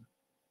canvas,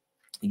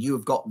 you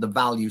have got the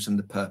values and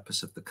the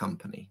purpose of the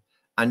company,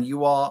 and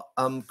you are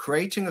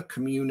creating a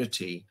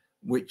community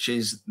which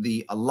is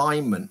the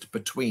alignment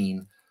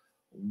between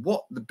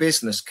what the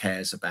business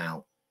cares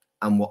about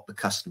and what the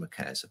customer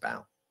cares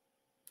about.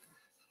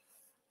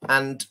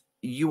 And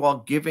you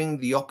are giving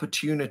the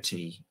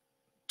opportunity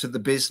to the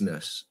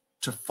business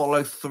to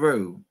follow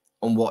through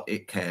on what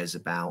it cares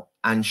about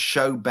and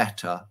show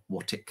better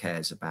what it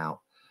cares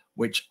about,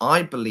 which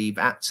I believe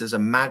acts as a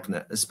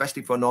magnet,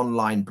 especially for an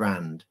online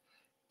brand.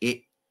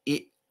 It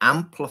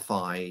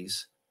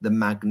amplifies the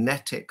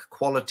magnetic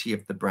quality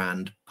of the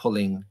brand,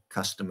 pulling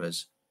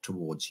customers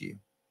towards you.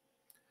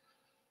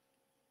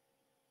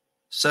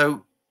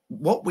 So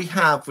what we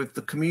have with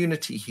the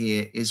community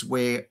here is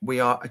where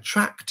we are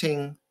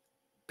attracting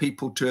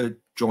people to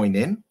join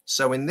in.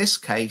 So in this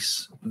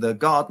case, the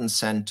garden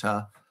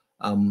centre,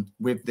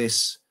 with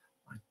this,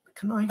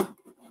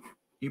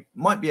 you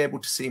might be able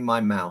to see my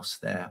mouse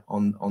there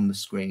on the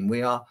screen.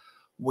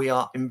 We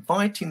are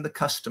inviting the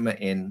customer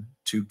in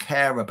to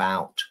care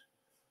about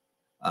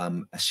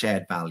a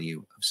shared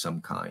value of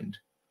some kind,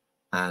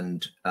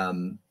 and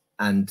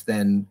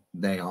then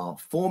they are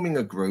forming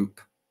a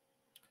group,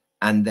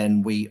 and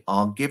then we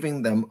are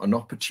giving them an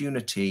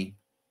opportunity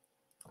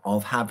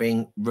of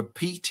having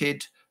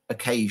repeated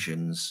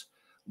occasions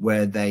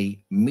where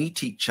they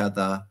meet each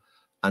other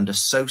and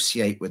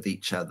associate with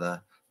each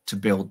other to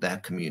build their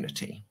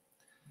community.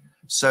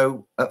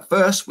 So at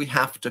first we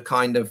have to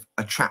kind of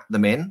attract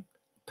them in,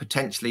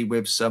 potentially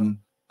with some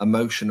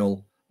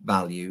emotional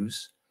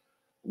values.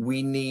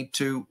 We need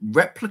to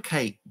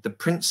replicate the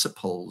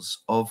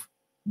principles of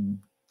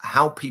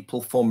how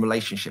people form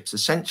relationships,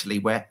 essentially,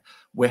 where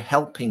we're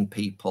helping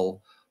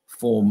people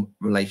form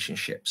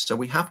relationships. So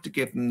we have to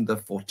give them the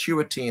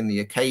fortuity and the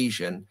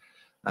occasion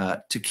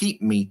to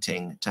keep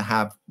meeting, to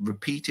have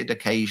repeated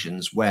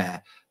occasions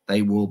where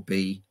they will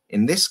be,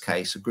 in this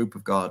case, a group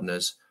of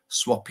gardeners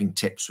swapping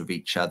tips with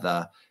each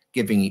other,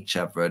 giving each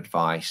other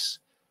advice,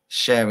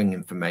 sharing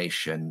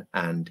information,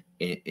 and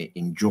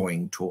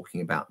enjoying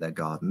talking about their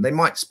garden. They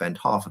might spend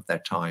half of their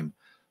time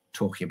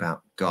talking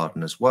about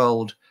Gardener's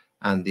World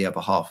and the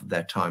other half of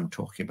their time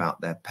talking about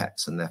their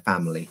pets and their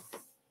family.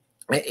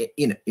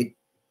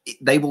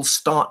 They will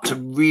start to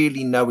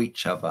really know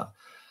each other.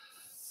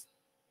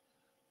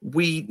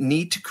 We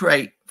need to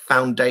create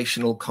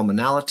foundational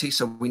commonality.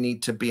 So we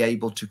need to be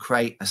able to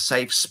create a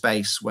safe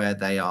space where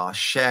they are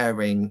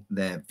sharing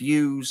their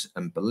views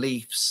and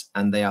beliefs,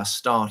 and they are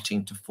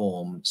starting to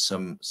form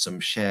some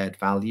shared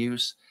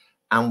values.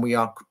 And we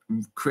are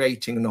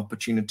creating an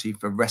opportunity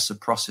for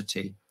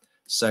reciprocity.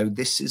 So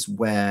this is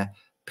where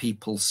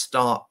people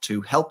start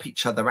to help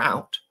each other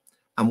out.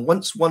 And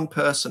once one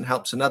person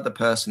helps another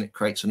person, it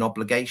creates an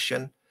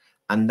obligation,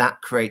 and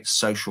that creates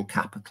social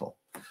capital.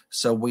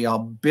 So we are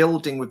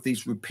building, with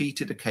these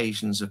repeated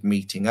occasions of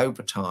meeting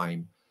over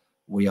time,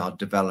 we are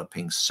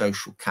developing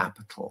social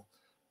capital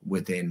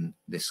within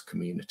this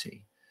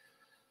community.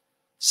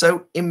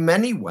 So in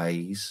many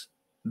ways,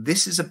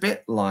 this is a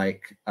bit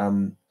like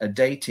a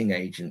dating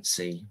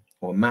agency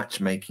or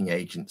matchmaking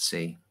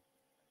agency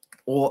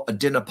or a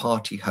dinner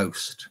party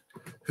host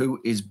who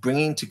is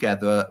bringing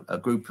together a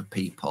group of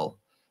people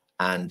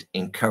and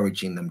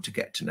encouraging them to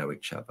get to know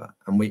each other.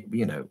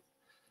 And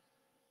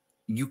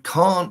you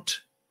can't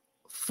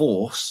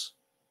force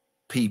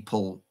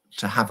people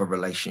to have a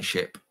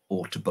relationship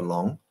or to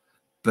belong,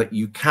 but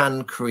you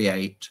can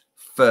create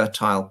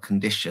fertile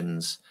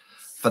conditions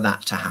for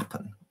that to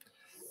happen.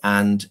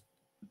 And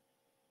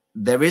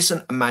there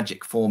isn't a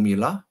magic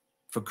formula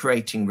for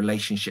creating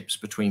relationships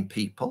between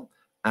people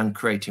and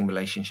creating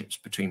relationships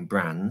between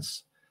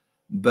brands,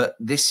 but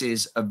this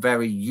is a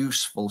very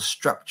useful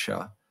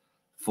structure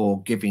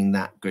for giving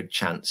that good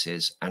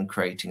chances and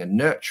creating a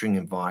nurturing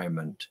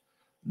environment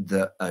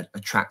that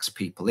attracts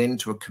people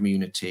into a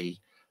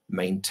community,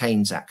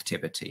 maintains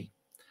activity,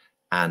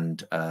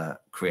 and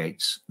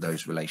creates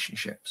those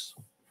relationships.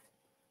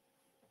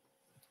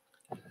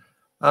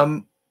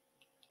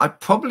 I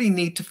probably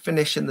need to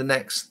finish in the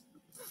next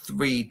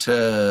 3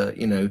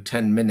 to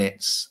 10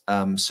 minutes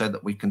so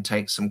that we can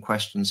take some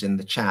questions in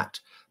the chat.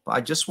 But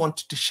I just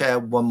wanted to share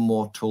one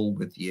more tool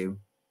with you.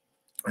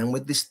 And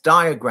with this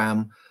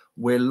diagram,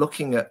 we're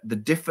looking at the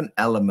different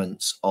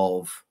elements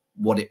of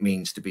what it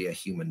means to be a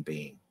human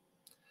being.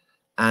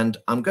 And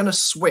I'm going to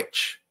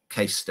switch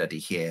case study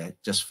here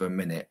just for a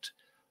minute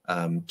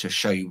to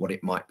show you what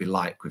it might be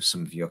like with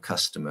some of your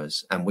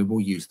customers. And we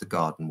will use the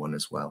garden one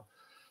as well.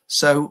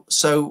 So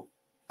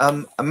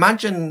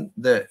imagine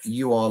that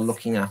you are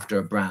looking after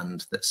a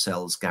brand that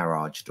sells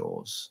garage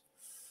doors.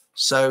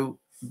 So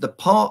the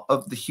part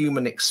of the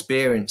human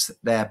experience that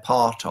they're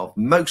part of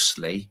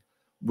mostly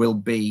will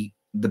be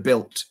the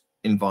built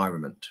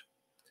environment.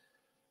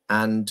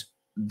 And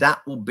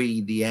that will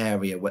be the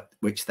area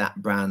which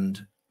that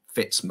brand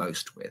fits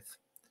most with.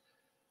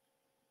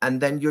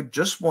 And then you're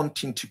just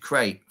wanting to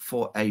create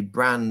for a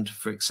brand,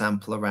 for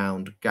example,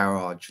 around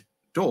garage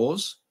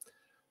doors.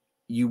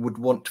 You would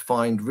want to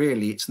find,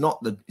 really, it's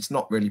not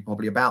really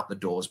probably about the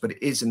doors, but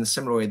it is in the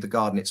similar way of the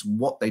garden. It's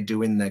what they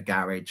do in their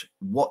garage.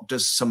 What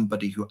does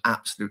somebody who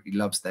absolutely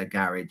loves their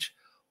garage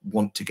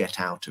want to get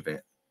out of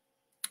it?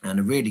 And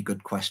a really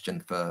good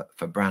question for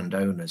brand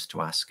owners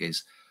to ask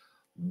is,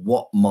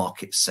 what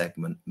market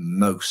segment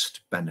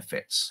most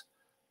benefits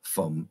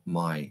from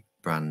my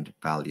brand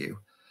value?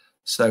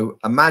 So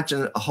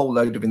imagine a whole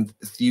load of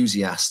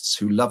enthusiasts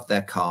who love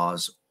their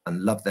cars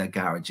and love their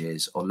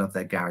garages, or love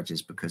their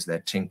garages because they're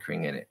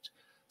tinkering in it.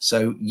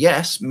 So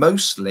yes,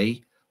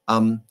 mostly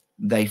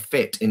they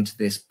fit into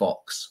this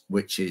box,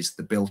 which is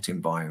the built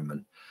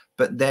environment.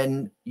 But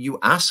then you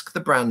ask the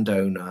brand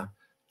owner,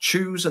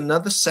 choose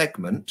another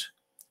segment,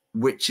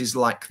 which is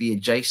like the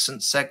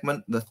adjacent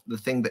segment, the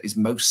thing that is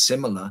most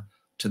similar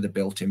to the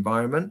built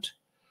environment,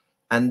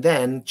 and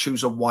then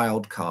choose a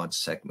wild card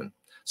segment.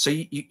 So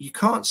you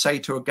can't say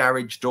to a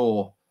garage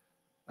door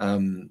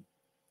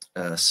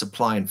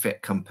supply and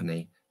fit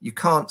company, you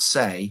can't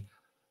say,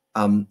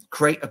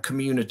 create a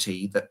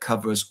community that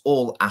covers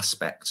all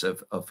aspects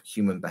of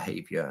human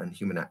behavior and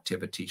human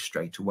activity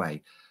straight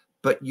away.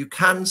 But you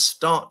can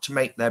start to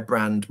make their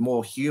brand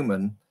more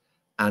human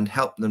and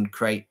help them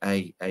create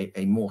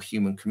a more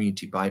human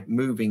community by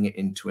moving it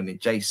into an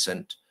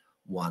adjacent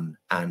one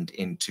and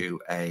into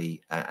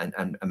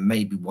and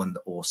maybe one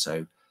that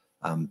also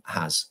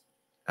has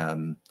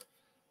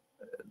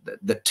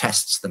that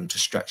tests them to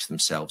stretch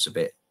themselves a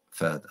bit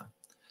further.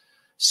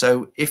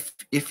 So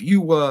if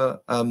you were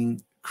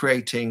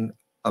creating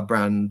a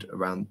brand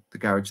around the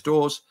garage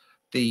doors,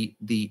 the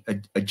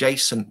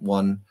adjacent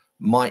one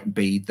might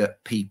be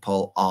that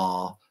people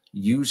are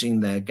using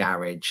their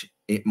garage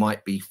it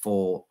might be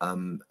for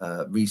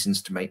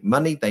reasons to make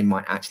money. They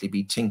might actually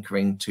be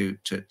tinkering to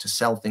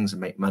sell things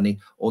and make money,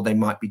 or they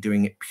might be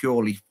doing it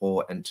purely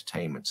for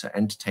entertainment. So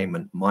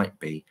entertainment might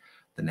be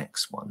the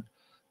next one.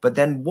 But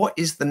then what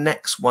is the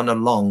next one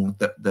along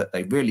that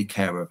they really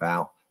care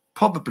about?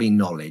 Probably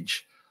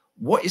knowledge.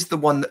 What is the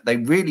one that they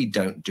really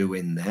don't do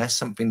in there?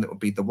 Something that would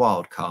be the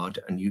wild card,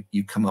 and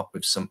you come up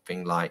with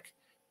something like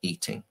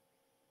eating.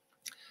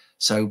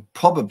 So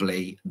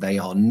probably they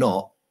are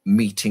not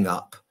meeting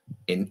up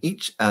in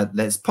each.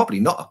 There's probably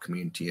not a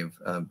community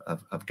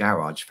of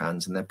garage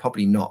fans, and they're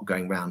probably not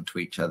going round to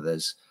each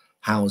other's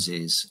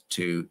houses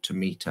to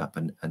meet up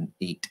and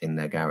eat in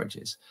their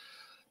garages.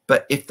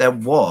 But if there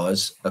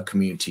was a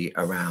community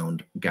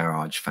around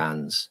garage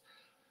fans,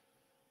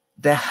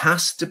 there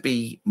has to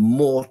be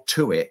more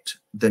to it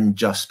than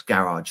just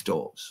garage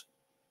doors.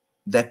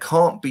 There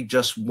can't be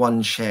just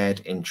one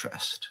shared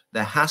interest.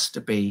 There has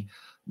to be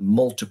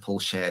multiple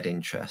shared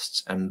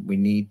interests, and we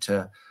need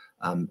to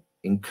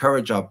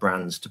encourage our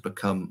brands to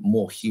become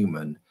more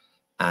human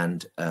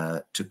and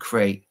to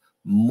create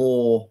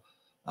more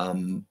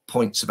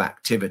points of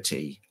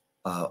activity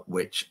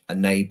which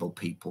enable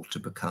people to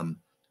become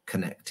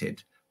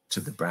connected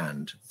to the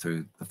brand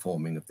through the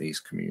forming of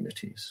these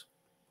communities.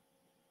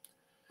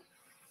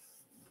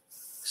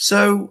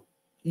 So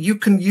you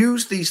can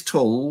use these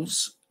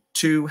tools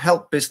to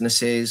help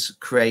businesses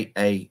create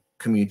a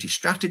community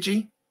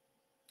strategy.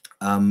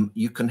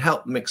 You can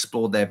help them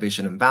explore their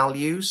vision and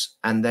values,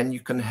 and then you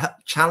can help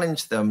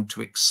challenge them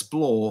to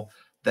explore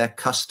their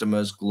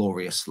customers'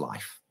 glorious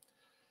life.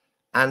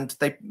 And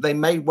they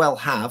may well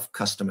have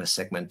customer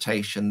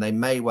segmentation, they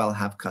may well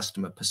have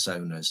customer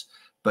personas,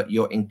 but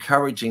you're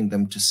encouraging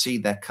them to see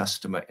their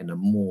customer in a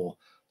more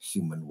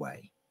human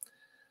way.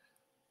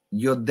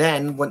 You're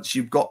then, once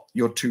you've got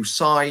your two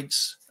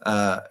sides,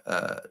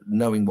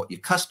 knowing what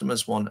your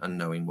customers want and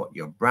knowing what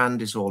your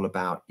brand is all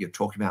about, you're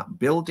talking about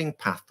building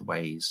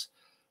pathways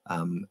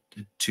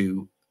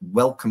to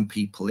welcome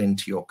people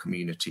into your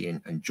community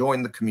and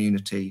join the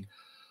community,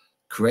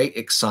 create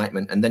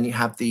excitement, and then you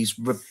have these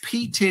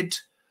repeated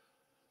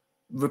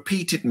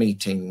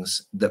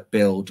meetings that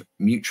build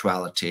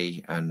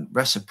mutuality and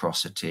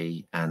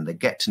reciprocity, and they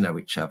get to know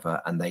each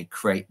other and they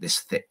create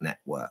this thick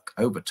network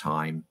over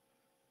time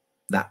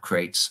that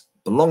creates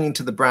belonging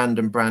to the brand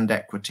and brand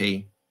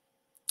equity,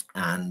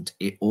 and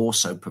it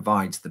also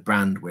provides the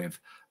brand with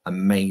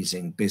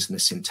amazing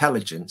business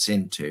intelligence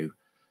into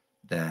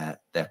their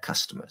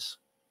customers.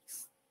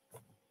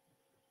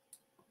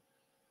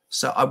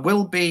 So I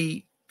will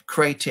be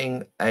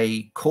creating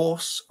a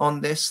course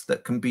on this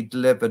that can be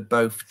delivered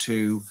both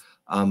to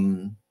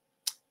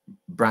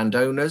brand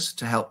owners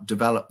to help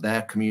develop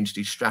their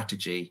community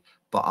strategy,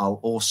 but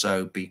I'll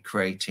also be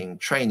creating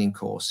training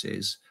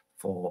courses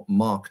for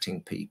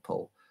marketing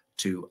people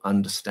to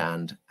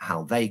understand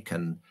how they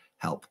can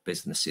help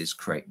businesses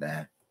create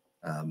their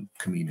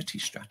community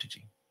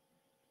strategy.